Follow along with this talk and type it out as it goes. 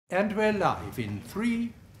And we're live in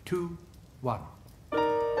 3, 2, 1.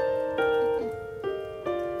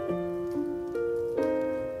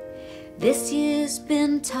 This year's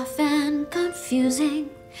been tough and confusing,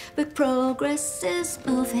 but progress is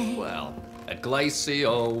moving. Well, at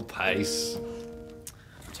glacial pace.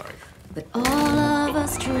 Sorry. But all of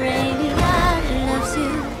Australia loves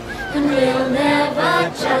you, and we'll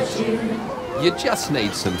never judge you. You just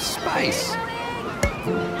need some space.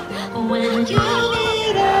 When you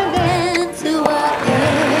need an end to what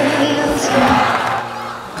ails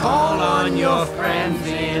you, call on your friends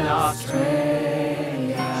in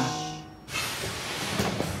Australia.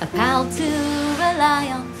 A pal to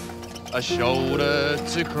rely on, a shoulder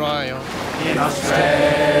to cry on. In Australia,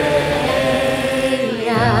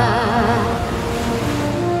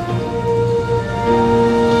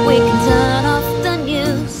 we can turn off the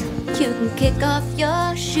news, you can kick off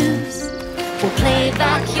your shoes, we'll play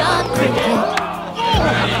back your cricket.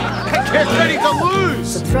 Get ready to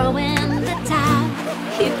lose! So throw in the towel,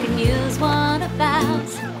 you can use one of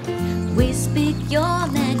ours. We speak your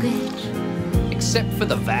language, Except for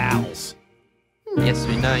the vowels. Yes,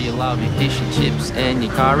 we know you love your fish and chips and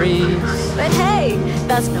your curries. but hey,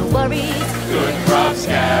 that's no worries. good crops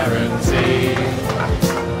guaranteed.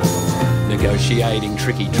 Negotiating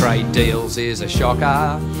tricky trade deals is a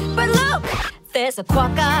shocker. But look, there's a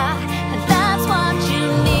quokka, and that's what you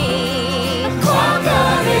need. A quokka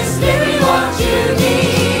is really what you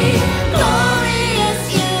need. Glorious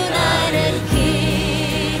United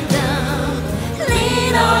Kingdom.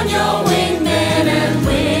 Lean on your wingmen and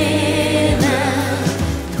women.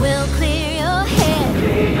 We'll clear your head.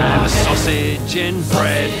 And a sausage and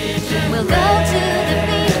bread. We'll go to the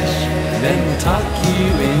beach. Then tuck you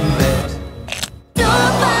in bed.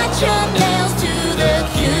 Don't bite your nails to the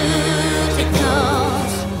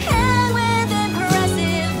cuticles. And with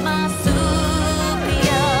impressive marsupials.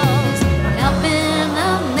 Helping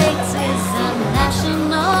the mates is a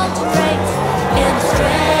national trait in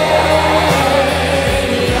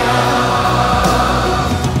Australia.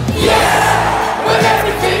 Yes, when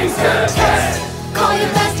everything's a test, call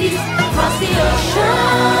your besties across the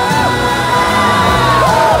ocean.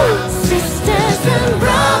 Sisters and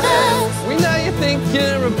brothers, We know you think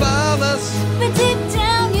you're above us. but deep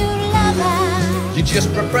down you love us. You just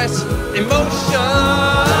repress emotion.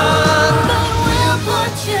 But we'll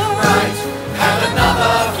put you right. And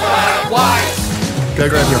another flag white. Go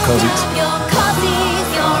grab your cozies. Your cozies,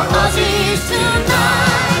 your Aussies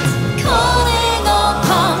tonight. Calling all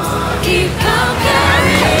pumps, keep calm,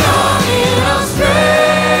 carry on in Australia.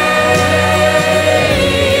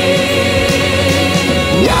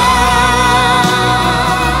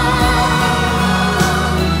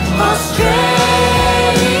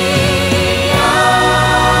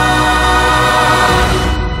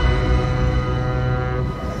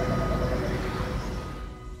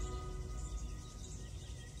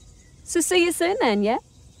 So see you soon then, yeah?